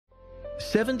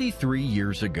73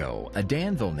 years ago, a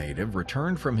Danville native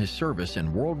returned from his service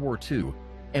in World War II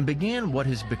and began what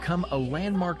has become a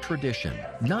landmark tradition,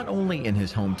 not only in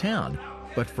his hometown,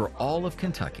 but for all of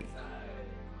Kentucky.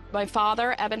 My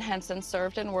father, Eben Henson,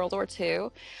 served in World War II.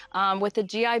 With the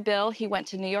GI Bill, he went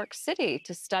to New York City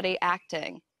to study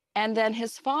acting. And then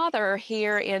his father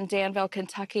here in Danville,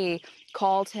 Kentucky,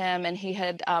 called him, and he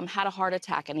had had a heart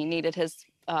attack, and he needed his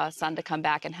son to come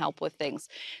back and help with things.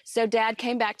 So Dad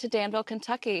came back to Danville,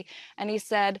 Kentucky, and he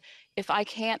said, if I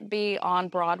can't be on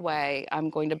Broadway, I'm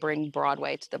going to bring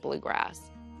Broadway to the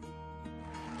Bluegrass.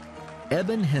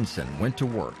 Eben Henson went to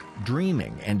work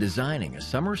dreaming and designing a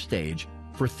summer stage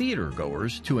for theater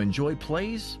goers to enjoy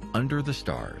plays under the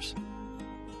stars.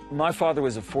 My father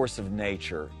was a force of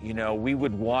nature. You know, we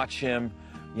would watch him,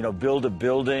 you know, build a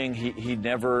building. He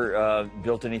never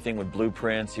built anything with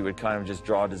blueprints. He would kind of just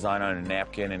draw a design on a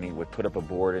napkin, and he would put up a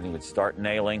board, and he would start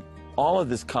nailing. All of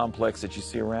this complex that you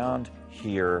see around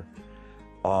here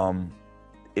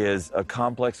is a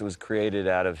complex that was created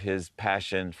out of his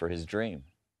passion for his dream.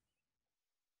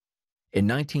 In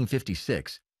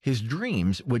 1956, his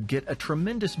dreams would get a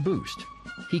tremendous boost.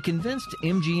 He convinced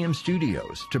MGM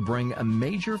Studios to bring a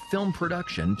major film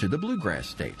production to the Bluegrass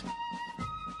state.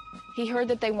 He heard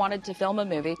that they wanted to film a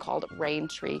movie called Rain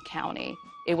Tree County.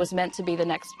 It was meant to be the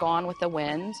next Gone with the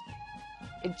Wind.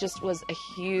 It just was a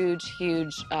huge,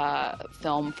 huge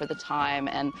film for the time,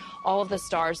 and all of the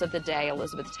stars of the day,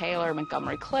 Elizabeth Taylor,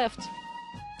 Montgomery Clift,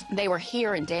 they were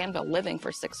here in Danville living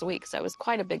for 6 weeks, so it was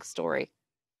quite a big story.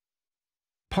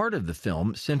 Part of the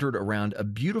film centered around a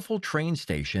beautiful train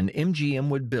station MGM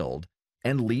would build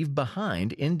and leave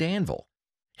behind in Danville.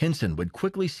 Henson would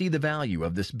quickly see the value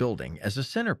of this building as a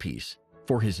centerpiece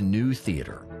for his new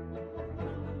theater.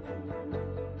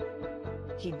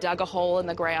 He dug a hole in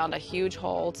the ground, a huge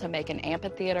hole, to make an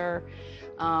amphitheater,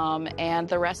 and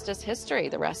the rest is history.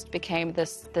 The rest became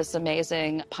this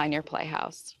amazing Pioneer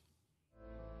Playhouse.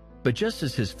 But just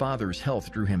as his father's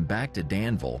health drew him back to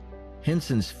Danville,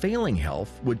 Henson's failing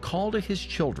health would call to his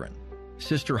children.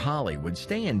 Sister Holly would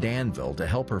stay in Danville to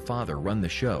help her father run the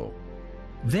show.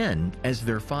 Then, as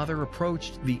their father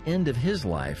approached the end of his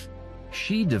life,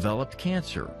 she developed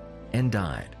cancer and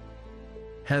died.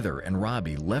 Heather and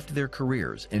Robbie left their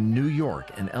careers in New York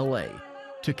and LA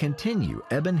to continue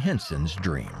Eben Henson's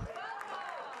dream.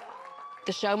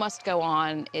 The show must go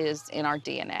on is in our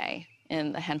DNA,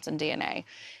 in the Henson DNA.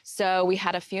 So we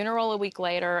had a funeral a week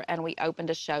later, and we opened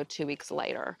a show 2 weeks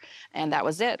later. And that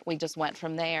was it. We just went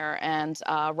from there. And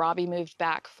Robbie moved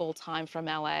back full-time from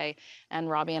LA, and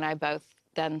Robbie and I both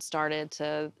then started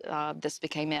to, this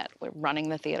became it. We're running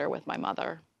the theater with my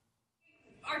mother.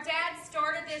 Our dad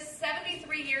started this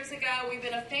 73 years ago. We've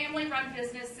been a family-run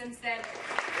business since then.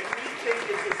 And we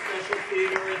think it's a special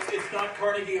theater. It's not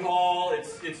Carnegie Hall.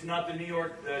 It's not the New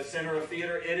York Center of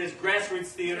Theater. It is grassroots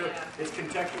theater. Yeah. It's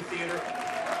Kentucky theater.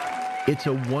 It's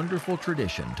a wonderful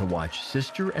tradition to watch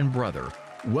sister and brother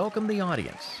welcome the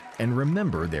audience and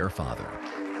remember their father.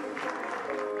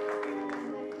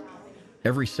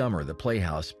 Every summer, the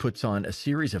Playhouse puts on a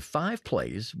series of 5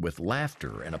 plays with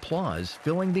laughter and applause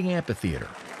filling the amphitheater.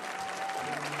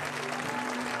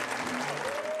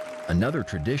 Another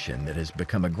tradition that has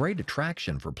become a great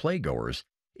attraction for playgoers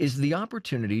is the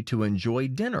opportunity to enjoy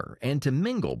dinner and to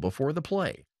mingle before the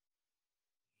play.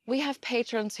 We have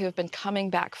patrons who have been coming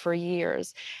back for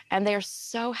years, and they're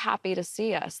so happy to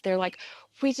see us. They're like,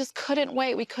 we just couldn't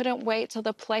wait. We couldn't wait till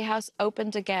the Playhouse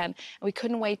opened again. We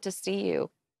couldn't wait to see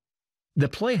you. The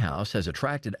Playhouse has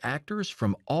attracted actors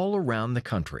from all around the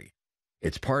country.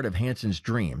 It's part of Henson's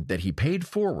dream that he paid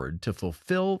forward to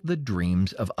fulfill the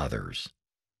dreams of others.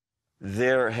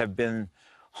 There have been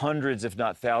hundreds, if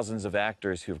not thousands, of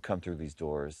actors who have come through these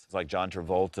doors, like John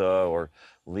Travolta or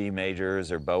Lee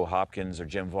Majors or Bo Hopkins or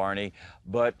Jim Varney.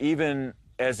 But even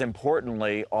as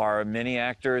importantly are many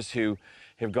actors who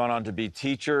have gone on to be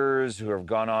teachers, who have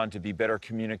gone on to be better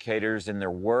communicators in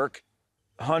their work.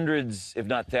 Hundreds, if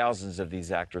not thousands, of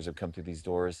these actors have come through these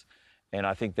doors, and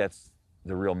I think that's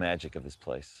the real magic of this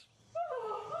place.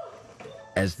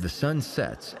 As the sun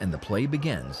sets and the play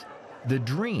begins, the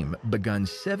dream begun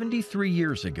 73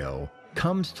 years ago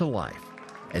comes to life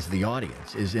as the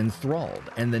audience is enthralled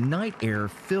and the night air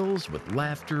fills with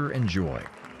laughter and joy.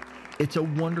 It's a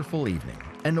wonderful evening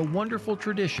and a wonderful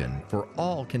tradition for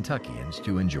all Kentuckians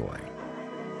to enjoy.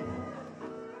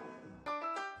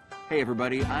 Hey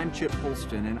everybody, I'm Chip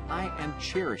Holston, and I am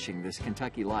cherishing this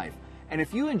Kentucky life. And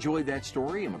if you enjoyed that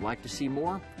story and would like to see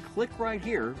more, click right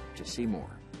here to see more.